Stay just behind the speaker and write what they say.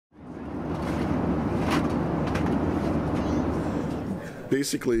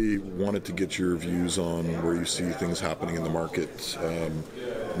basically wanted to get your views on where you see things happening in the market,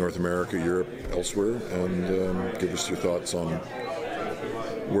 North America, Europe, elsewhere, and give us your thoughts on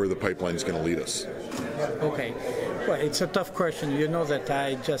where the pipeline is going to lead us. Okay. Well, it's a tough question. You know that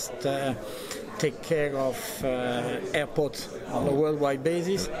I just take care of airports on a worldwide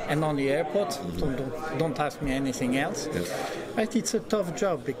basis and only airports. Don't ask me anything else. Yes. But it's a tough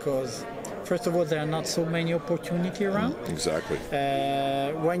job because, first of all, there are not so many opportunities around. Exactly.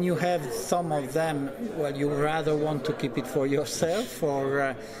 When you have some of them, well, you rather want to keep it for yourself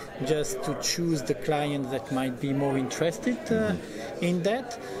or just to choose the client that might be more interested in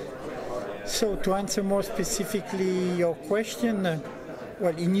that. So to answer more specifically your question,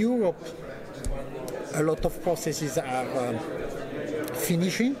 well, in Europe, a lot of processes are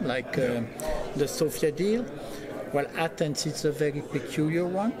finishing, like the Sofia deal. Well, Athens is a very peculiar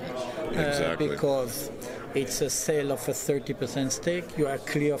one because it's a sale of a 30% stake. You are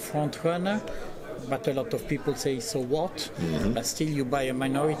clear front runner, but a lot of people say, so what? But still you buy a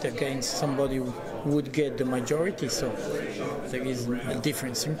minority against somebody who would get the majority, so there is a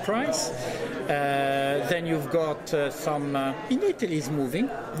difference in price. Then you've got some, in Italy is moving.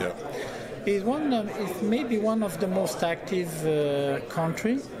 Yeah. It's maybe one of the most active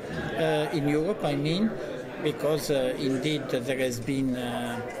countries in Europe, I mean, because indeed there has been,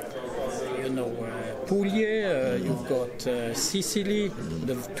 Puglia, you've got Sicily,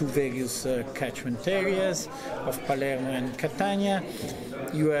 the two various catchment areas of Palermo and Catania.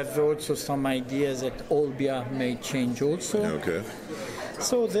 You have also some ideas that Olbia may change also. Okay.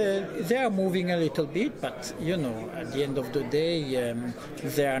 So they are moving a little bit, but at the end of the day,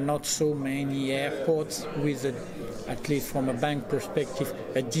 there are not so many airports with, at least from a bank perspective,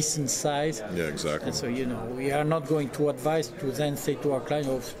 a decent size. Yeah, exactly. And so we are not going to advise to then say to our client,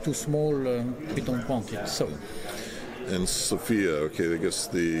 "Oh, it's too small, we don't want it." So. And Sofia, okay, I guess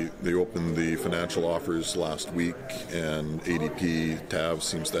they opened the financial offers last week, and ADP TAV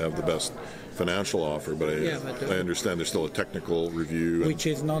seems to have the best financial offer, but I understand there's still a technical review. Which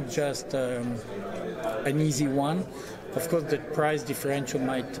is not just an easy one. Of course, the price differential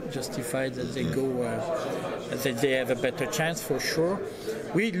might justify that they go, that they have a better chance for sure.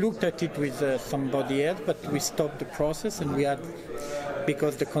 We looked at it with somebody else, but we stopped the process, and we had,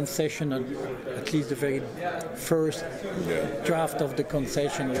 because the concession, at least the very first draft of the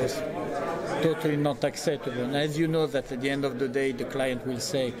concession was totally not acceptable. And as you know, that at the end of the day, the client will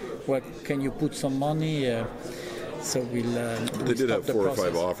say, well, can you put some money? So they did have 4 or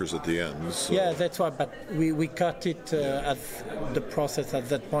 5 offers at the end. So. Yeah, that's why. But we cut it at the process at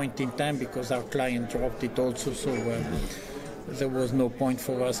that point in time because our client dropped it also. So there was no point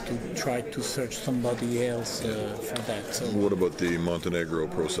for us to try to search somebody else for that. So what about the Montenegro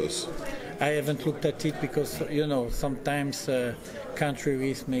process? I haven't looked at it because sometimes country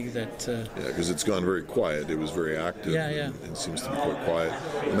risk makes that. Yeah, because it's gone very quiet. It was very active. Yeah. It seems to be quite quiet,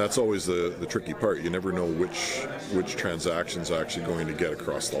 and that's always the tricky part. You never know which transaction's actually going to get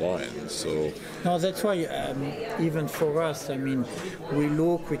across the line. So no, that's why even for us, I mean, we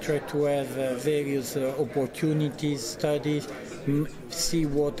try to have various opportunities, studies, see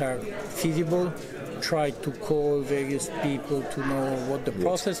what are feasible. Try to call various people to know what the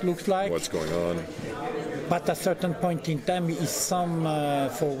process looks like. What's going on. But at a certain point in time, if some,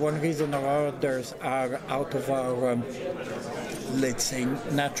 for one reason or others, are out of our, let's say,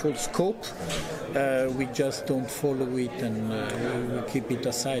 natural scope, we just don't follow it and we keep it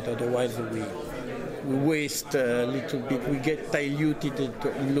aside. Otherwise, we waste a little bit. We get diluted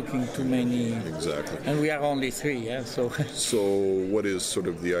in looking too many. Exactly. And we are only 3, yeah. So. So, what is sort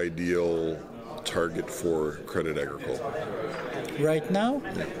of the ideal target for Crédit Agricole? Right now?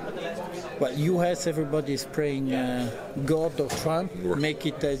 Well, US, everybody is praying God or Trump, make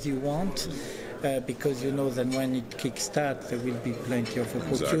it as you want, because you know that when it kickstarts, there will be plenty of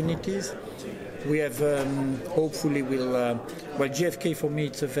opportunities. Exactly. We have, hopefully, well, GFK for me,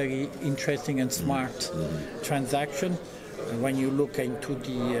 it's a very interesting and smart transaction. When you look into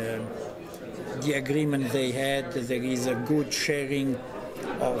the agreement they had, there is a good sharing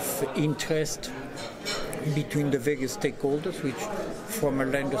of interest between the various stakeholders, which from a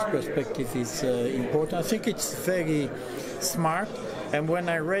lender's perspective is important. I think it's very smart, and when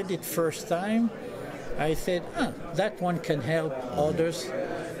I read it first time, I said, that one can help others,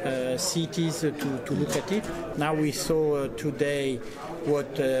 cities to look at it. Now we saw today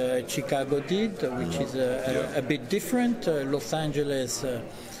what Chicago did, which is a bit different. Los Angeles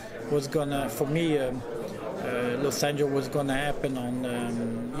was gonna, for me, Los Angeles was going to happen on,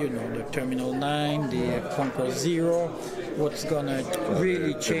 the Terminal 9, the Concourse 0. what's going to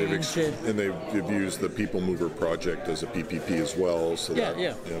really change it. And they've used the People Mover project as a PPP as well. So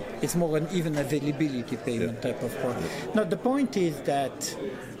yeah. It's more an even availability payment type of project. Now, the point is that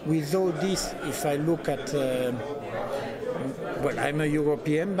with all this, if I look at, well, I'm a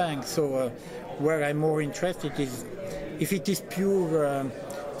European bank, so where I'm more interested is if it is pure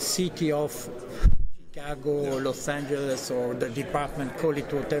city of Chicago or Los Angeles or the department, call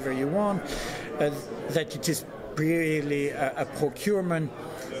it whatever you want, that it is really a procurement,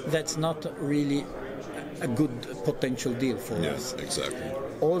 that's not really a good potential deal for us. Yes, exactly.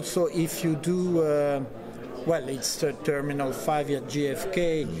 Also, if you do, well, it's Terminal 5 at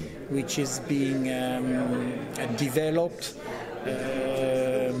GFK, which is being developed.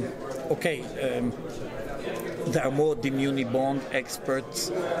 There are more the muni bond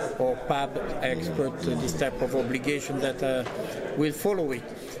experts or PAB experts, this type of obligation that will follow it.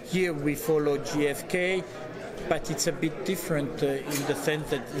 Here we follow GFK, but it's a bit different in the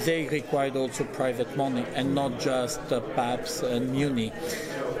sense that they required also private money and not just PABs and muni.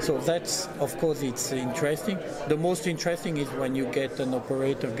 So that's, of course, it's interesting. The most interesting is when you get an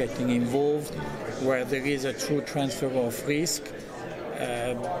operator getting involved, where there is a true transfer of risk.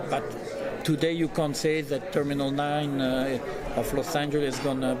 But today you can't say that Terminal 9 of Los Angeles is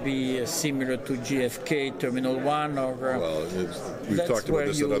going to be similar to GFK Terminal 1 or... well, we've talked about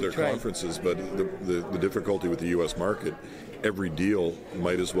this at other conferences, but the difficulty with the U.S. market, every deal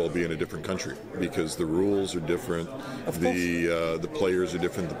might as well be in a different country because the rules are different, the players are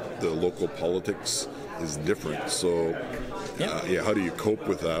different, the local politics is different. So, how do you cope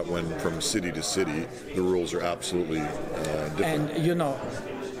with that when from city to city the rules are absolutely different?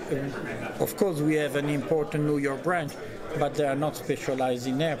 And, of course, we have an important New York branch, but they are not specialized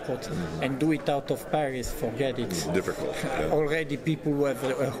in airports. And do it out of Paris, forget it. It's difficult. Yeah. Already people who have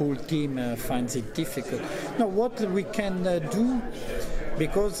a whole team finds it difficult. Now, what we can do,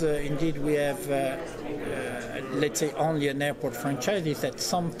 because indeed we have, let's say, only an airport franchise, is that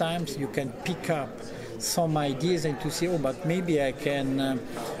sometimes you can pick up some ideas and to say, but maybe I can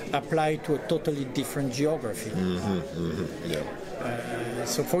apply to a totally different geography. Yeah.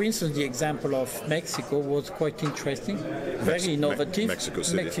 So, for instance, the example of Mexico was quite interesting, very innovative.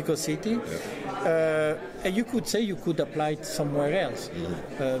 Mexico City. Yeah. And you could say you could apply it somewhere else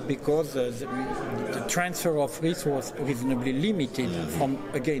because the transfer of risk was reasonably limited from,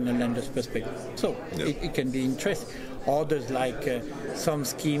 again, a lender's perspective. So it can be interesting. Others, like some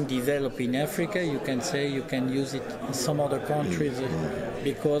scheme developed in Africa, you can say you can use it in some other countries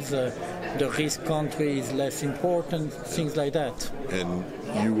because the risk country is less important, things like that. And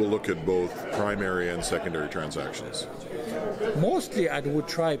you will look at both primary and secondary transactions? Mostly I would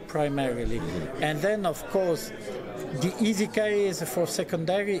try primarily. And then, of course, the easy case for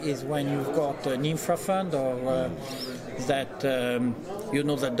secondary is when you've got an infra fund or that you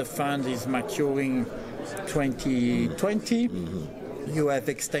know that the fund is maturing 2020. You have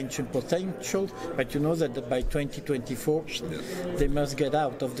extension potential, but you know that by 2024 they must get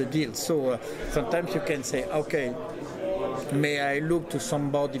out of the deal. So sometimes you can say, okay, may I look to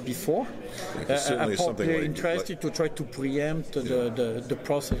somebody before? Appropriately interested to try to preempt the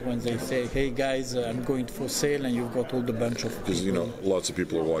process when they say, hey guys, I'm going for sale, and you've got all the bunch of because lots of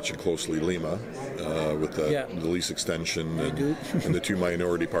people are watching closely Lima with the lease extension and the two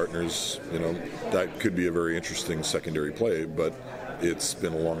minority partners. That could be a very interesting secondary play, but it's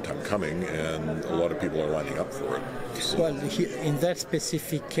been a long time coming, and a lot of people are lining up for it. So. Well, in that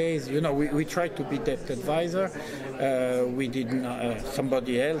specific case, we tried to be debt advisor. We didn't.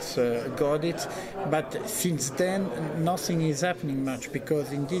 Somebody else got it, but since then nothing is happening much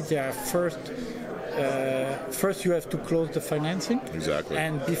because indeed there are first you have to close the financing. Exactly.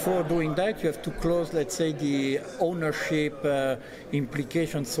 And before doing that, you have to close, let's say, the ownership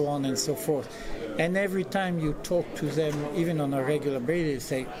implications, so on and so forth. And every time you talk to them, even on a regular basis,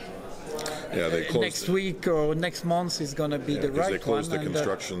 they say, next week or next month is going to be the right they closed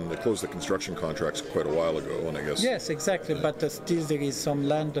one. They closed the construction contracts quite a while ago, and I guess. Yes, exactly. But still there is some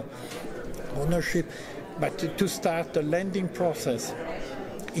land ownership. But to start a lending process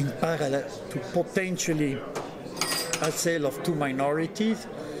in parallel to potentially a sale of two minorities,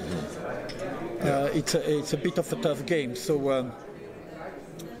 it's a bit of a tough game. So.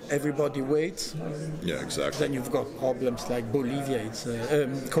 Everybody waits. Yeah, exactly. Then you've got problems like Bolivia,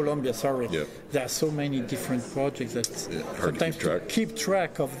 Colombia. Sorry. Yeah. There are so many different projects that sometimes to keep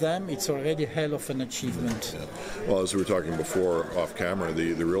track of them, it's already hell of an achievement. Yeah. Well, as we were talking before off camera,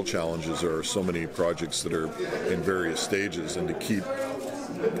 the real challenges are so many projects that are in various stages, and to keep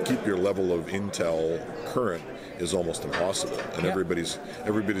keep your level of intel current is almost impossible, and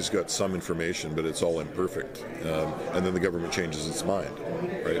everybody's got some information, but it's all imperfect, and then the government changes its mind,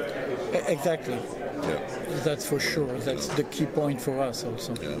 right? Exactly. Yeah. That's for sure. That's the key point for us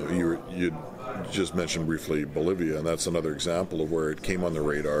also. Yeah, you just mentioned briefly Bolivia, and that's another example of where it came on the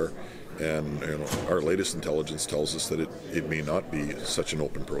radar. And our latest intelligence tells us that it may not be such an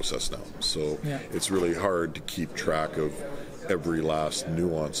open process now. So it's really hard to keep track of every last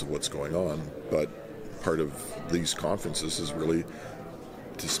nuance of what's going on. But part of these conferences is really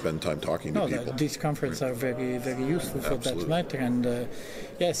to spend time talking to people. These conferences are very, very useful for that matter. And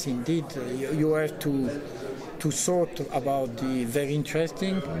yes, indeed, you have to sort about the very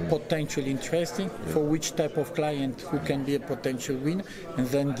interesting, potentially interesting, for which type of client who can be a potential winner, and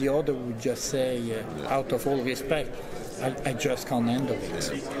then the other would just say, out of all respect, I just can't handle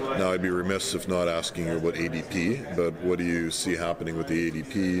it. Now, I'd be remiss if not asking you about ADP, but what do you see happening with the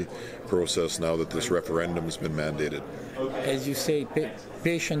ADP process now that this referendum has been mandated? As you say,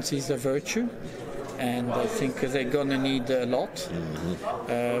 patience is a virtue. And I think they're going to need a lot,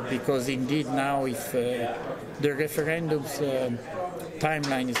 because indeed now if the referendum's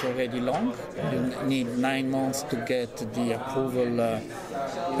timeline is already long, you need 9 months to get the approval,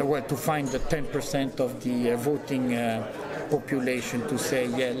 to find the 10% of the voting population to say,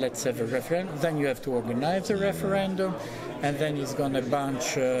 let's have a referendum. Then you have to organize a referendum, and then it's going to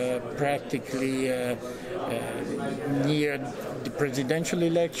bunch practically near the presidential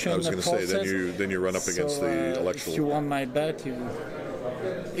election. I was going to say, then you run up against the electoral. If you want my bet,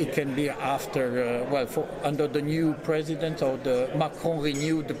 it can be after, under the new president, or the Macron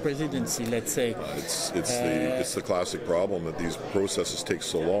renewed the presidency, let's say. It's the classic problem that these processes take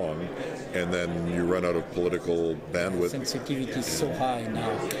so long, and then you run out of political bandwidth. Sensitivity is so high now.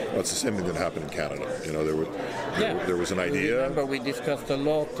 Well, it's the same thing that happened in Canada. There was an idea. Remember, we discussed a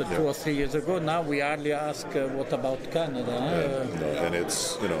lot 2 or 3 years ago. Now we hardly ask what about Canada. And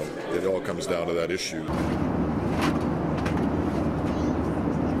it's it all comes down to that issue.